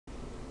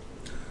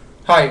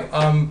Hi,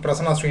 I'm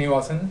Prasanna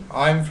Srinivasan.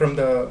 I'm from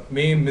the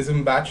May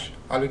MISM batch.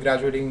 I'll be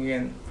graduating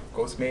in, of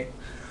course, May.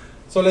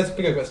 So let's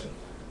pick a question.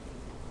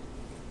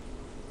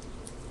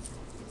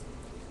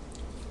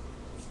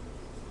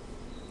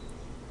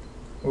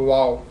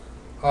 Wow.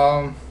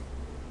 Um,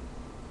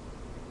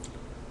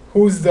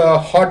 who's the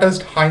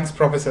hottest Heinz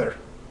professor?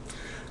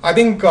 I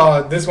think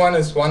this one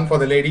is one for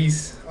the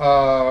ladies.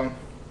 But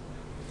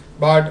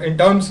in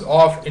terms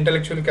of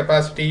intellectual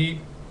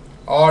capacity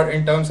or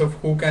in terms of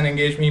who can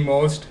engage me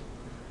most,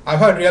 I've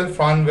had real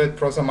fun with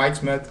Professor Mike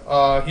Smith.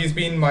 He's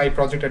been my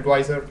project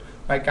advisor,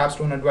 my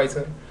capstone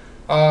advisor.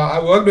 I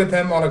worked with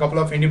him on a couple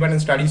of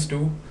independent studies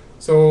too.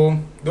 So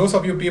those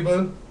of you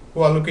people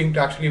who are looking to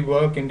actually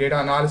work in data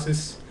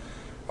analysis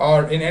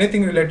or in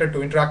anything related to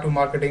interactive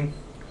marketing,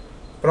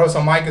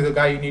 Professor Mike is the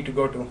guy you need to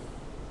go to.